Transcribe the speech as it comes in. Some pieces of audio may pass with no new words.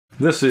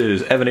This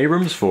is Evan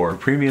Abrams for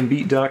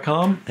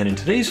PremiumBeat.com, and in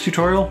today's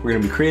tutorial we're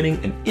going to be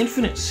creating an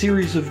infinite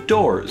series of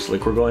doors,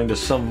 like we're going to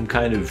some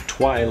kind of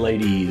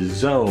twilighty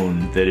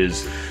zone that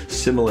is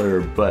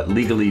similar but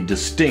legally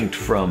distinct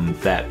from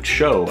that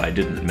show I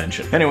didn't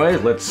mention. Anyway,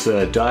 let's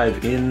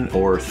dive in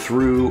or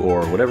through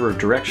or whatever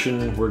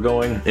direction we're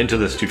going into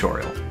this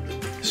tutorial.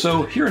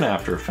 So here in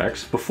After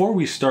Effects, before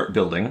we start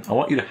building, I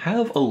want you to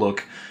have a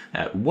look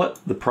at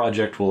what the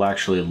project will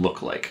actually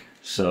look like.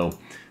 So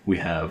we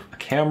have a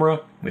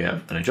camera, we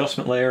have an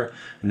adjustment layer,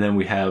 and then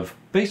we have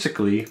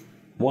basically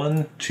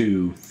 1,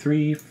 2,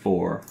 3,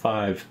 4,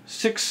 5,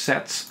 6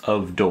 sets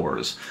of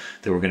doors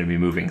that we're going to be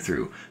moving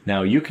through.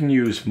 Now you can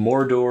use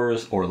more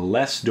doors or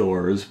less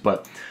doors,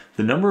 but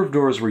the number of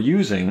doors we're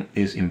using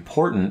is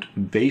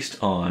important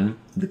based on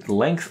the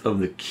length of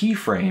the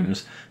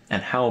keyframes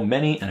and how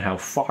many and how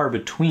far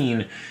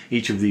between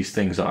each of these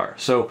things are.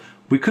 So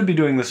we could be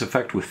doing this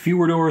effect with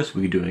fewer doors,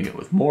 we could be doing it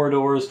with more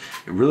doors.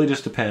 It really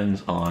just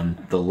depends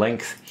on the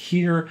length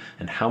here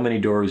and how many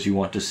doors you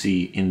want to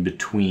see in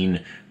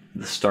between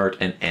the start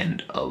and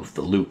end of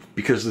the loop,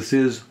 because this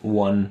is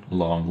one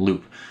long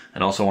loop.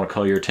 And also I want to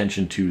call your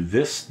attention to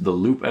this, the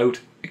loop out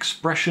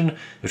expression,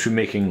 which we're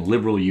making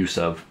liberal use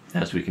of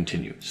as we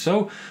continue.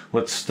 So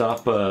let's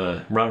stop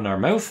running our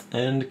mouth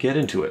and get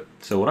into it.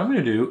 So what I'm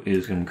going to do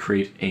is going to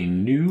create a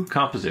new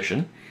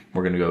composition.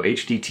 We're going to go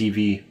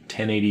HDTV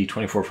 1080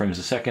 24 frames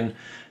a second,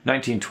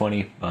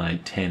 1920 by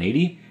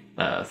 1080,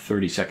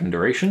 30-second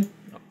duration.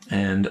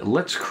 And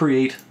let's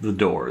create the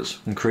doors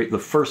and create the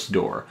first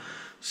door.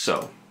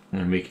 So I'm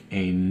going to make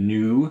a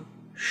new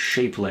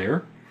shape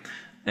layer,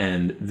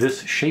 and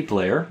this shape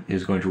layer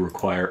is going to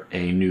require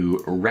a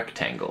new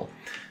rectangle.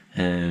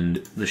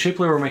 And the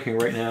shape layer we're making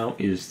right now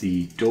is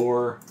the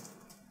door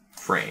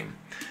frame.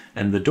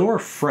 And the door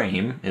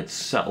frame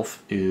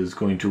itself is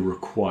going to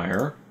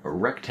require a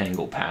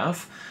rectangle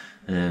path,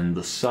 and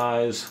the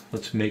size,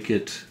 let's make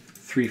it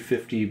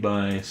 350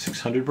 by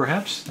 600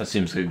 perhaps. That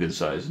seems like a good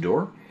size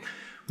door.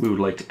 We would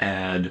like to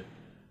add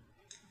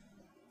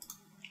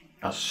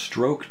a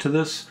stroke to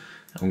this.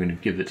 I'm going to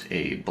give it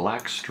a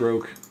black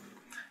stroke,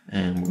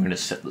 and we're going to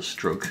set the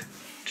stroke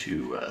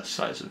to a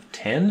size of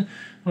 10.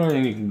 Or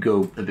you can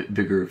go a bit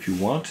bigger if you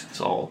want. It's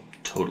all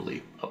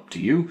totally up to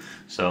you.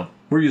 So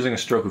we're using a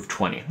stroke of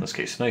 20 in this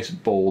case. Nice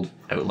bold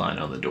outline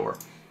on the door.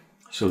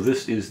 So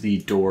this is the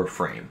door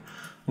frame.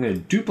 I'm going to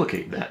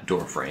duplicate that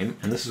door frame,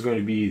 and this is going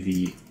to be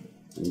the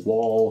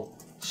wall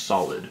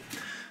solid.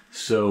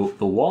 So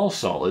the wall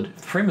solid,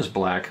 the frame is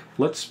black,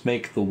 let's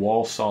make the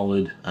wall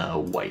solid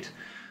white.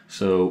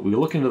 So we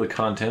look into the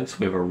contents,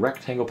 we have a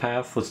rectangle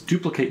path, let's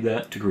duplicate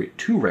that to create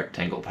 2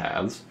 rectangle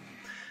paths.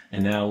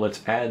 And now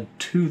let's add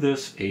to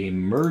this a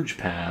merge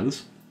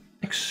paths,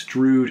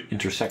 extrude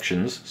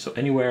intersections. So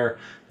anywhere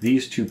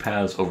these 2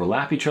 paths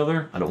overlap each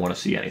other, I don't want to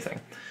see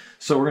anything.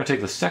 So we're going to take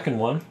the second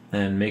one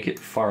and make it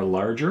far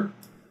larger,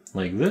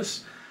 like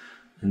this.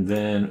 And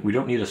then we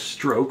don't need a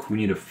stroke, we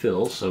need a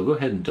fill. So go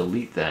ahead and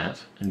delete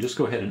that and just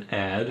go ahead and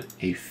add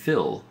a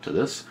fill to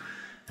this.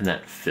 And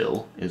that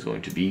fill is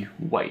going to be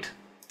white.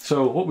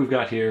 So what we've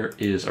got here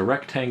is a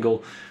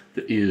rectangle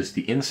that is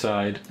the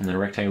inside, and then a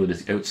rectangle that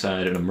is the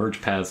outside, and a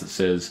merge path that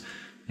says,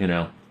 you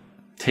know,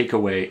 take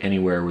away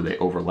anywhere where they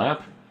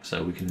overlap.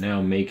 So we can now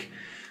make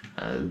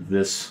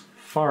this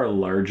far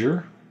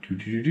larger,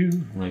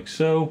 like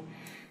so,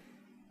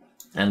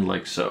 and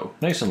like so.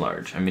 Nice and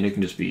large. I mean, it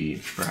can just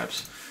be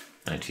perhaps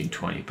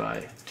 1920 by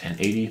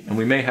 1080, and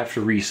we may have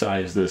to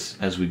resize this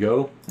as we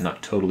go. I'm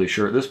not totally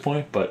sure at this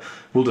point, but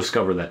we'll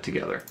discover that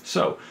together.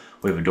 So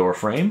we have a door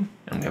frame,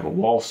 and we have a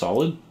wall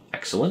solid.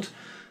 Excellent.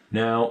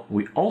 Now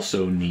we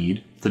also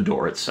need the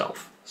door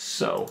itself.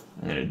 So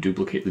I'm going to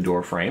duplicate the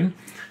door frame,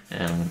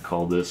 and I'm going to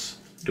call this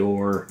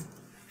door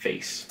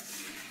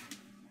face.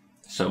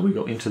 So we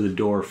go into the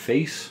door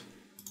face,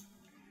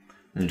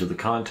 into the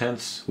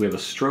contents. We have a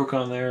stroke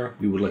on there.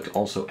 We would like to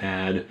also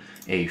add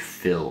a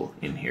fill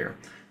in here,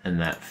 and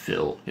that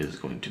fill is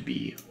going to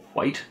be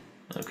white.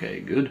 Okay,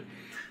 good.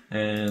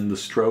 And the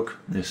stroke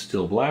is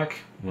still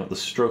black. We want the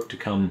stroke to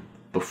come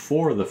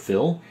before the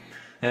fill,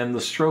 and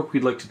the stroke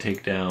we'd like to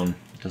take down.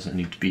 It doesn't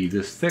need to be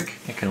this thick.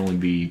 It can only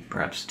be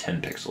perhaps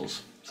 10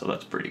 pixels, so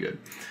that's pretty good.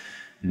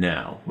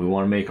 Now we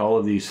want to make all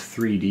of these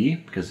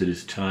 3D because it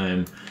is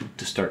time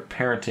to start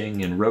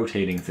parenting and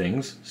rotating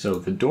things. So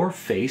the door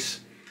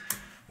face,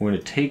 we're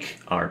going to take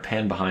our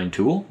pan behind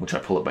tool, which I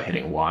pull up by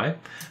hitting Y,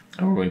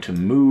 and we're going to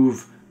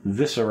move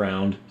this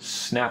around,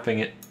 snapping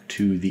it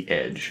to the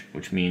edge,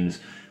 which means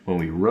when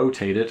we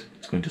rotate it,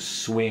 it's going to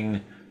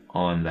swing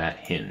on that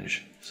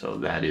hinge. So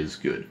that is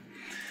good.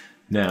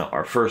 Now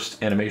our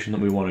first animation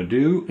that we want to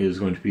do is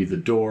going to be the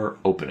door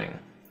opening.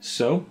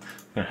 So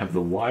I'm going to have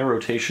the Y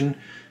rotation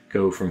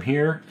go from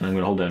here, and I'm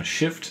going to hold down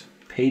Shift,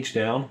 page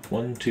down,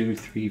 1, 2,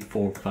 3,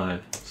 4,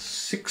 5,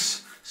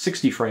 6,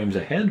 60 frames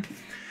ahead.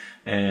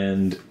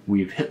 And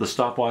we've hit the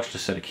stopwatch to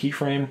set a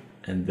keyframe,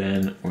 and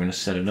then we're going to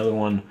set another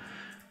one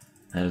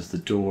as the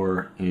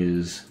door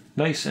is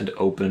nice and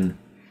open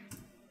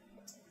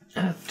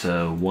at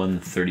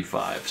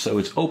 135. So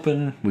it's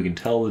open, we can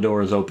tell the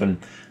door is open,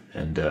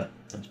 And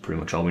that's pretty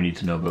much all we need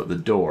to know about the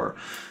door.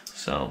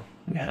 So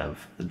we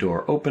have the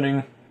door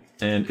opening,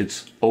 and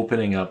it's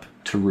opening up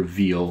to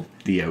reveal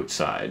the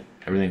outside.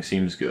 Everything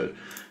seems good.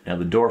 Now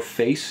the door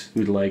face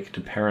we'd like to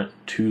parent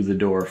to the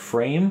door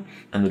frame,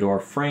 and the door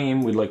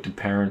frame we'd like to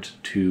parent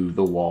to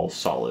the wall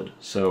solid.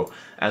 So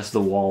as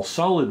the wall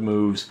solid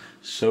moves,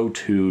 so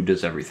too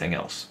does everything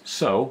else.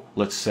 So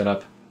let's set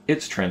up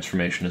its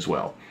transformation as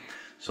well.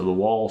 So the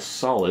wall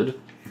solid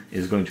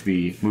is going to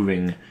be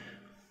moving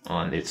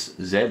on its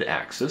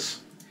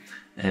Z-axis,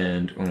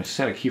 and we're going to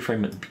set a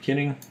keyframe at the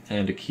beginning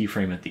and a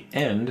keyframe at the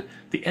end.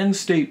 The end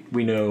state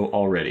we know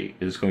already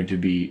is going to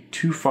be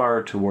too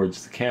far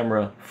towards the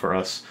camera for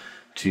us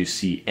to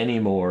see any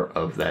more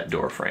of that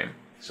door frame.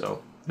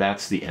 So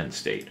that's the end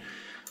state.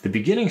 The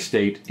beginning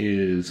state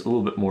is a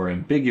little bit more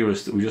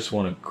ambiguous, that we just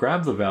want to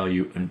grab the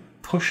value and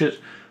push it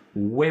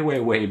way, way,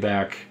 way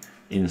back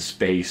in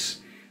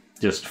space,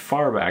 just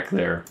far back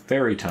there,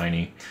 very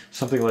tiny.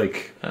 Something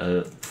like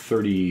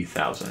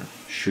 30,000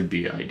 should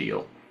be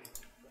ideal.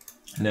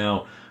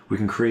 Now we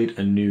can create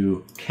a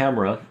new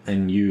camera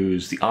and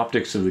use the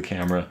optics of the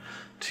camera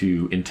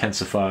to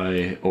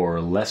intensify or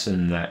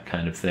lessen that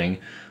kind of thing,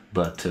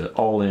 but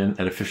all in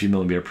at a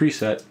 50mm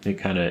preset, it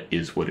kind of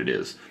is what it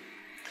is.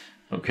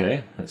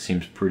 Okay, that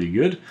seems pretty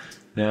good.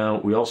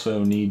 Now we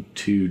also need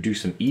to do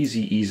some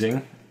easy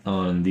easing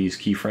on these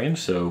keyframes,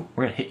 so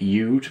we're going to hit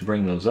U to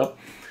bring those up,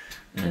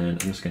 and I'm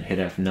just going to hit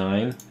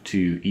F9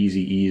 to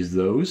easy ease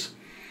those.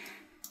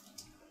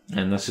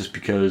 And that's just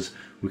because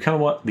we kind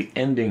of want the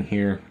ending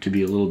here to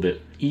be a little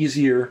bit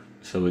easier,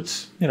 so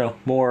it's, you know,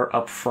 more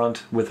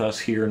upfront with us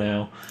here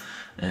now.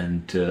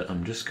 And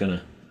I'm just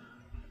gonna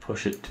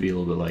push it to be a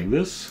little bit like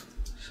this,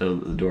 so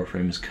that the door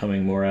frame is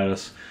coming more at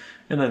us,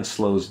 and then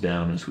slows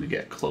down as we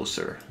get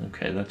closer.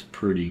 Okay, that's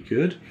pretty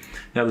good.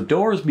 Now the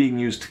door is being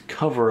used to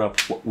cover up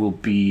what will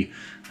be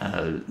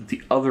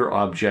the other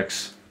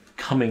objects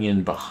coming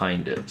in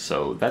behind it.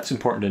 So that's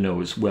important to know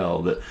as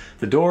well, that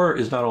the door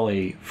is not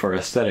only for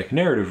aesthetic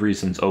narrative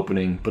reasons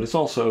opening, but it's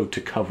also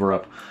to cover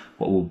up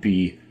what will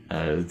be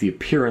the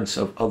appearance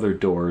of other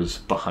doors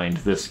behind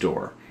this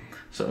door.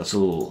 So that's a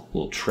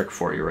little trick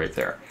for you right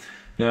there.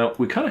 Now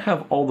we kind of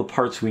have all the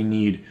parts we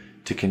need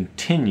to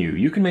continue.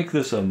 You can make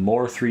this a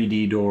more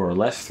 3D door or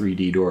less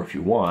 3D door if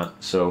you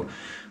want. So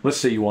let's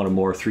say you want a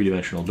more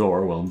three-dimensional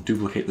door. Well,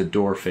 duplicate the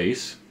door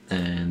face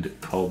and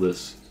call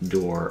this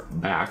door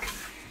back,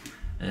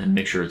 and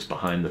make sure it's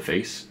behind the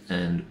face,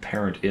 and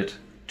parent it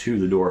to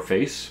the door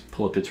face.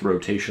 Pull up its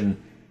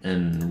rotation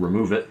and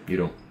remove it. You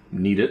don't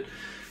need it.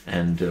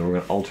 And we're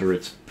going to alter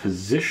its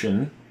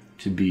position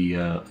to be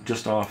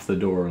just off the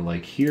door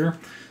like here.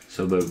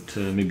 So about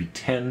maybe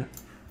 10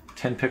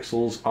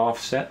 pixels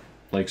offset,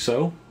 like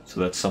so. So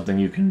that's something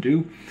you can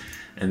do.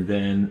 And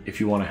then if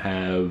you want to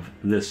have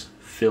this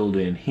filled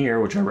in here,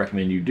 which I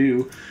recommend you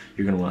do,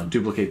 you're going to want to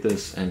duplicate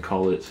this and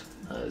call it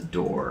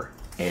door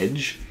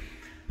edge.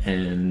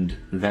 And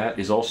that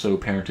is also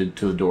parented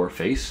to the door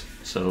face.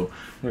 So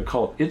I'm going to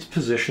call it its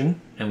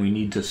position, and we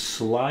need to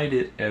slide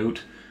it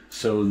out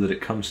so that it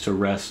comes to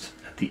rest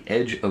at the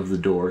edge of the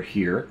door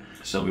here.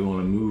 So we want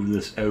to move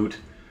this out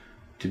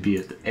to be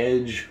at the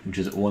edge, which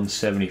is at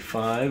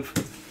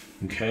 175.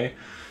 Okay,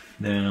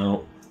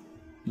 now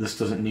this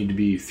doesn't need to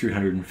be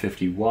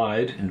 350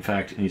 wide. In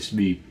fact, it needs to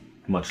be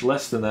much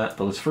less than that,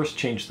 but let's first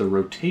change the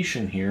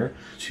rotation here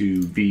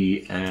to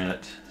be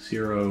at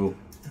 0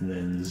 and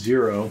then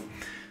 0.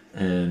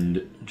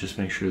 And just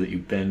make sure that you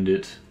bend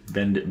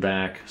it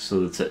back so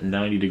that it's at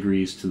 90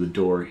 degrees to the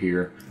door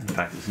here. In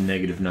fact, it's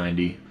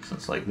 -90, so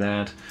it's like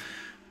that.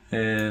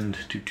 And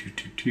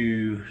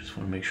just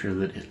want to make sure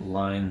that it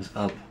lines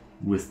up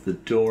with the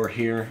door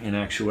here in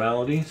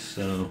actuality.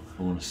 So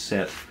I want to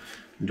set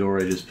door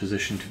edge's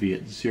position to be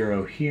at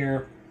 0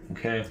 here.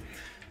 Okay.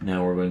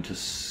 Now we're going to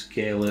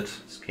scale it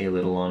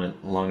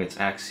along its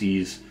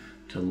axes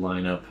to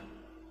line up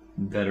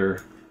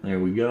better. There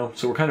we go.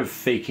 So we're kind of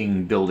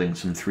faking building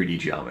some 3D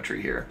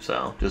geometry here.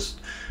 So just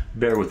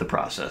bear with the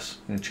process.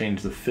 I'm going to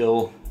change the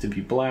fill to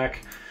be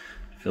black,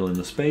 fill in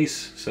the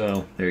space.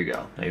 So there you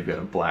go. Now you've got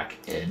a black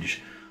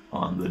edge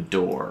on the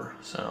door.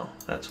 So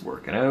that's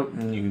working out.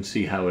 And you can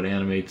see how it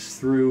animates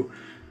through,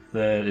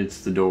 that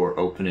it's the door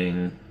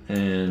opening,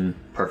 and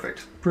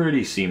perfect.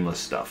 Pretty seamless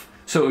stuff.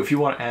 So if you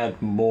want to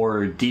add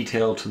more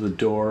detail to the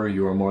door,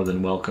 you are more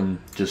than welcome.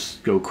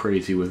 Just go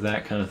crazy with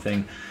that kind of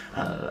thing.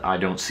 I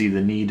don't see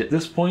the need at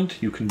this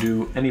point. You can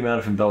do any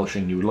amount of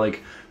embellishing you would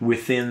like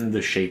within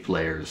the shape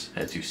layers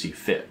as you see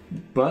fit.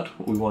 But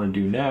what we want to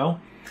do now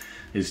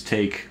is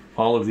take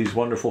all of these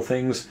wonderful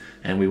things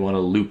and we want to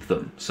loop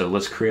them. So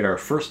let's create our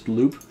first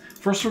loop.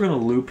 First we're going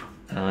to loop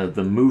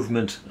the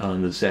movement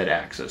on the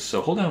Z-axis.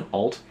 So hold down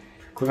Alt,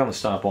 click on the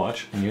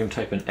stopwatch, and you're going to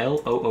type in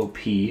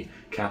LOOP,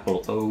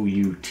 capital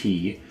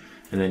O-U-T,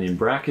 and then in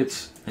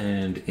brackets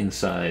and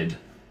inside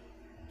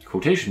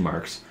quotation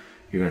marks,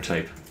 you're going to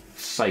type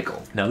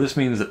cycle. Now this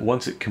means that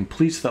once it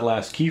completes that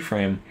last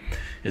keyframe,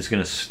 it's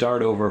going to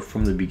start over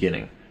from the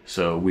beginning.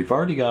 So we've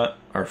already got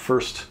our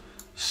first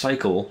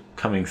cycle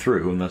coming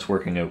through, and that's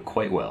working out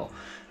quite well.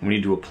 we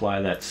need to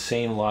apply that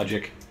same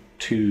logic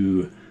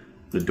to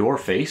the door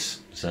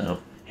face. So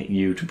hit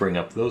U to bring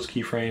up those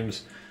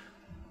keyframes,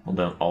 hold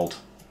down Alt,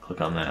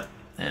 click on that,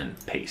 and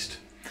paste.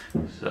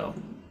 So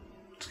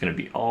it's going to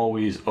be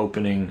always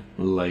opening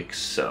like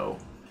so.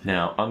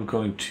 Now I'm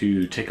going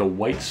to take a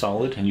white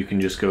solid, and you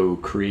can just go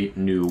create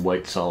new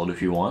white solid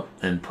if you want,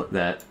 and put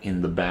that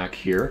in the back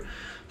here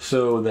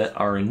so that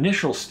our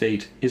initial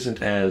state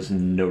isn't as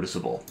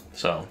noticeable.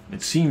 So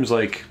it seems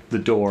like the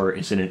door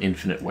is in an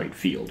infinite white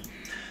field.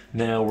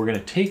 Now we're going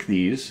to take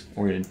these,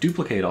 we're going to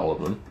duplicate all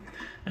of them,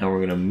 and we're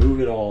going to move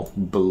it all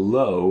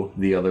below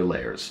the other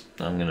layers.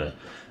 I'm going to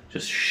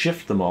just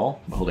shift them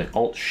all by holding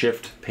Alt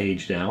Shift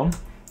page down.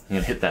 I'm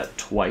going to hit that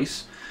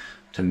twice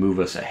to move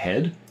us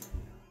ahead.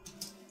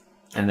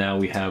 And now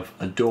we have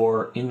a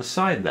door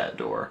inside that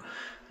door.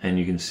 And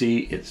you can see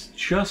it's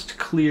just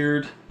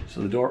cleared,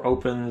 so the door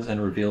opens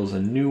and reveals a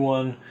new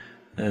one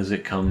as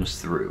it comes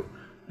through.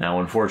 Now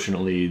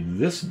unfortunately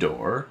this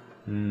door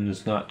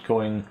is not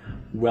going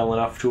well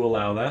enough to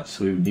allow that,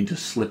 so we need to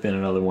slip in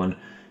another one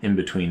in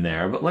between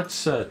there. But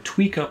let's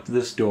tweak up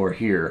this door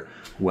here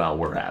while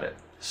we're at it.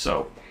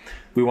 So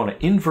we want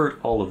to invert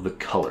all of the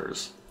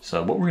colors.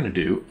 So what we're going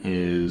to do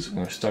is we're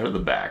going to start at the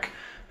back.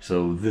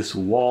 So this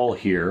wall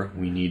here,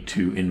 we need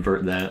to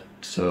invert that.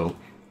 So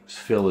this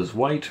fill is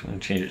white, I'm going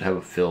to change it to have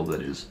a fill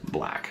that is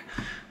black.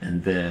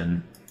 And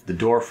then the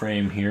door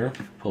frame here,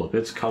 pull up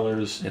its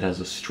colors. It has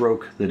a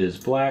stroke that is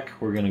black.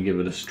 We're going to give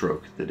it a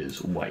stroke that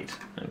is white.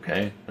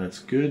 Okay, that's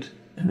good.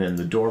 And then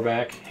the door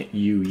back, hit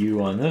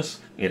U on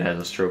this. It has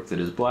a stroke that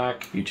is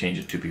black. You change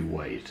it to be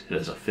white. It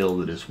has a fill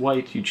that is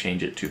white. You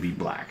change it to be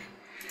black.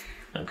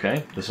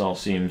 Okay, this all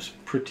seems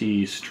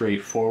pretty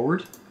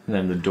straightforward. And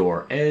then the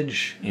door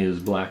edge is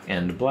black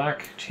and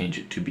black. Change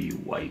it to be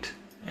white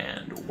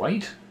and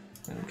white.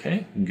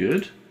 Okay,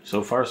 good.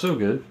 So far so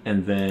good.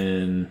 And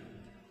then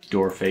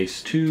door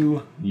face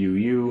 2,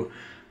 UU,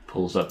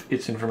 pulls up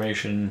its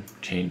information,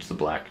 change the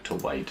black to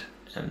white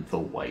and the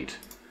white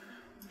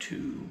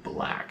to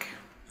black.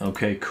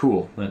 Okay,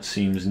 cool. That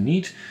seems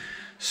neat.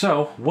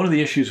 So one of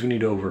the issues we need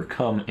to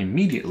overcome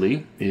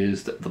immediately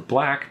is that the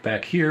black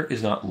back here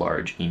is not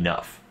large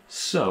enough.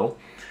 So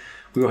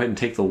we go ahead and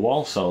take the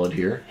wall solid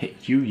here,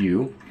 hit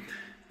UU,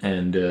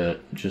 and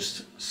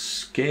just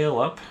scale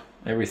up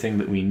everything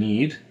that we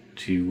need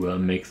to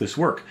make this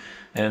work.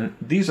 And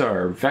these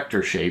are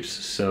vector shapes,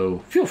 so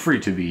feel free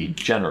to be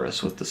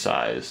generous with the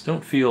size.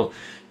 Don't feel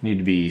you need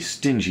to be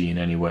stingy in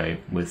any way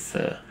with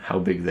how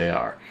big they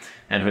are.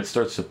 And if it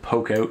starts to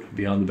poke out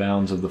beyond the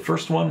bounds of the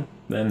first one,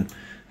 then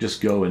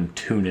just go and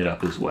tune it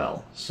up as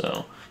well.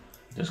 So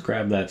just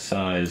grab that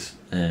size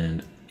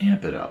and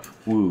amp it up.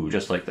 Woo,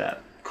 just like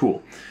that.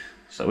 Cool.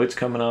 So it's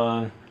coming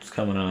on,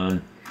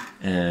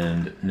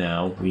 and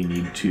now we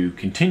need to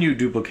continue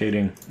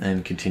duplicating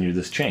and continue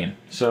this chain.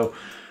 So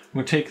I'm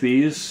going to take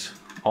these,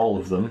 all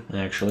of them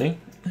actually,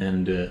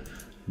 and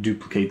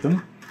duplicate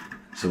them.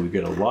 So we've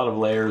got a lot of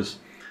layers,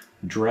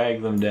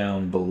 drag them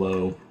down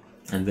below,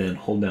 and then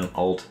hold down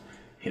Alt,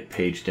 hit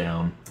page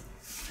down,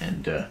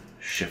 and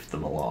shift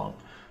them along.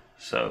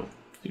 So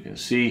you can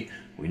see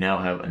we now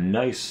have a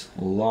nice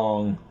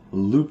long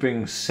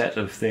looping set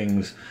of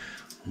things,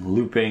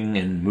 looping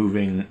and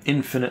moving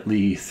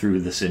infinitely through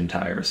this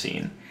entire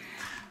scene.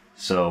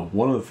 So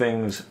one of the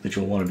things that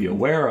you'll want to be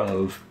aware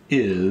of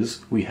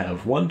is we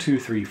have 1, 2,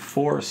 3,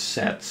 4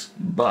 sets,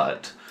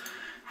 but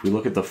if we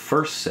look at the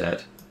first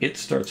set, it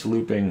starts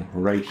looping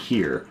right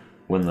here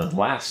when the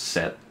last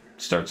set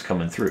starts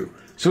coming through.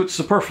 So it's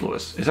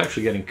superfluous. It's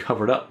actually getting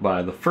covered up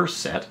by the first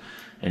set,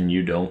 and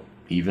you don't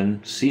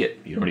even see it.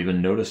 You don't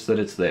even notice that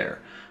it's there.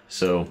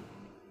 So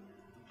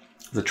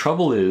the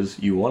trouble is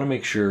you want to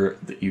make sure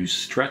that you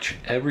stretch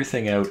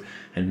everything out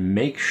and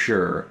make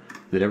sure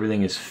that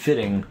everything is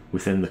fitting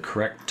within the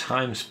correct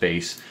time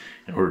space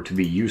in order to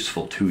be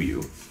useful to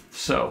you.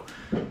 So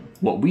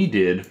what we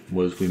did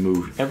was we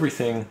moved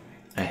everything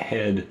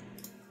ahead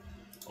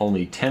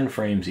only 10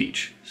 frames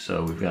each.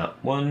 So we've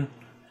got 1 and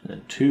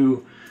then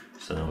 2.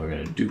 So then we're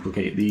going to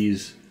duplicate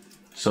these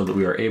so that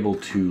we are able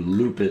to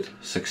loop it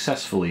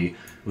successfully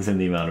within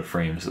the amount of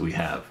frames that we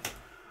have.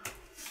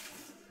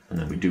 And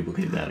then we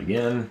duplicate that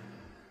again,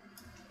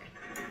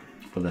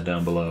 put that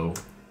down below.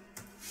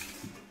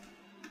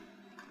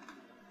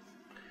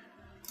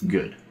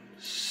 Good.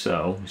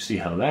 So you see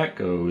how that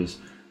goes.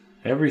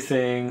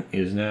 Everything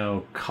is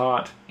now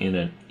caught in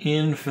an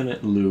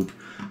infinite loop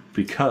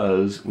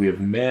because we have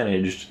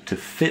managed to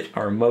fit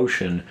our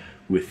motion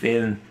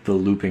within the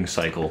looping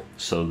cycle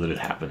so that it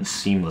happens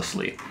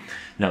seamlessly.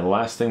 Now the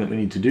last thing that we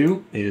need to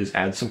do is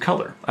add some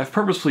color. I've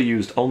purposely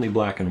used only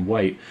black and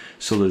white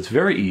so that it's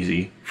very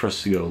easy for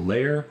us to go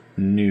layer,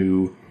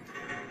 new,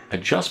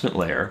 adjustment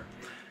layer,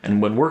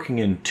 and when working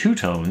in two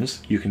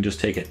tones, you can just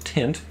take a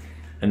tint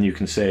and you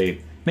can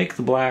say, make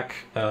the black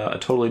a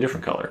totally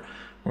different color.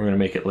 We're going to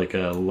make it like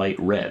a light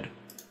red,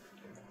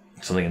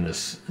 something in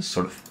this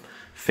sort of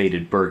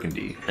faded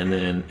burgundy. And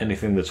then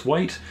anything that's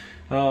white,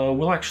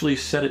 we'll actually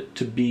set it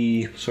to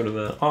be sort of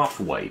an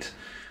off-white.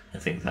 I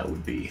think that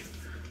would be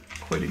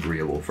quite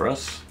agreeable for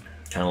us.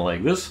 Kind of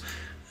like this.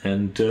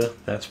 and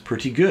that's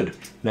pretty good.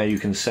 Now you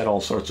can set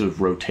all sorts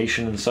of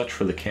rotation and such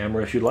for the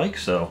camera if you'd like,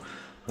 so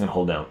I'm going to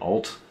hold down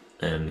Alt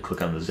and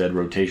click on the Z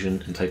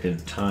rotation and type in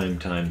time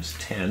times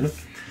 10,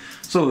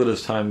 so that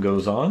as time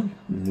goes on,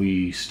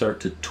 we start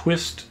to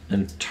twist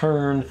and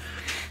turn,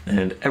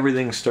 and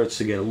everything starts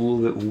to get a little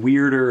bit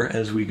weirder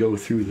as we go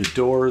through the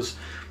doors.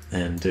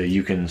 And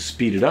you can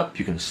speed it up,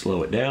 you can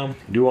slow it down,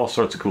 do all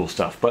sorts of cool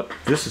stuff. But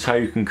this is how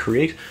you can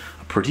create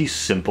a pretty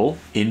simple,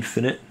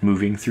 infinite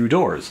moving through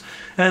doors.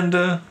 And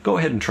go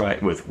ahead and try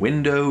it with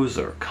windows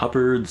or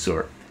cupboards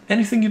or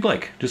anything you'd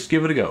like. Just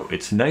give it a go.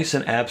 It's nice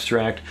and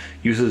abstract,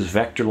 uses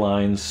vector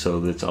lines,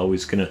 so that it's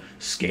always going to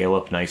scale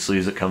up nicely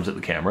as it comes at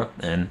the camera,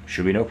 and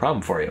should be no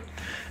problem for you.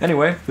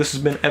 Anyway, this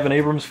has been Evan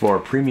Abrams for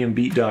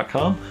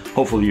PremiumBeat.com.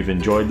 Hopefully you've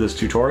enjoyed this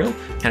tutorial,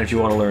 and if you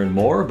want to learn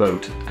more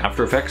about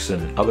After Effects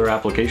and other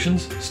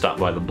applications, stop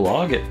by the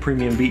blog at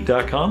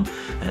PremiumBeat.com,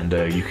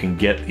 and you can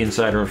get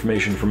insider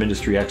information from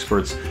industry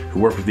experts who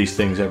work with these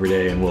things every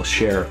day and will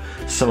share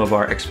some of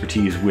our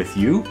expertise with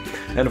you.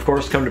 And of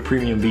course, come to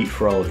Premium Beat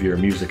for all of your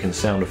music and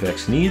sound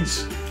effects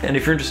needs. And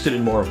if you're interested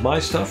in more of my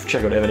stuff,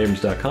 check out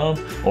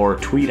evanabrams.com or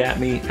tweet at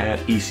me at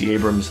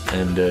ECAbrams,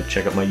 and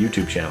check out my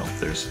YouTube channel.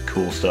 There's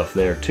cool stuff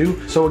there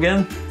too. So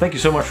again, thank you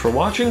so much for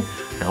watching,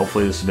 and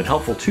hopefully this has been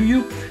helpful to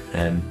you.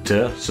 And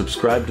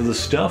subscribe to the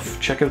stuff,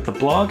 check out the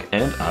blog,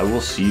 and I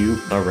will see you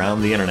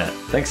around the internet.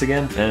 Thanks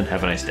again, and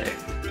have a nice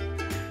day.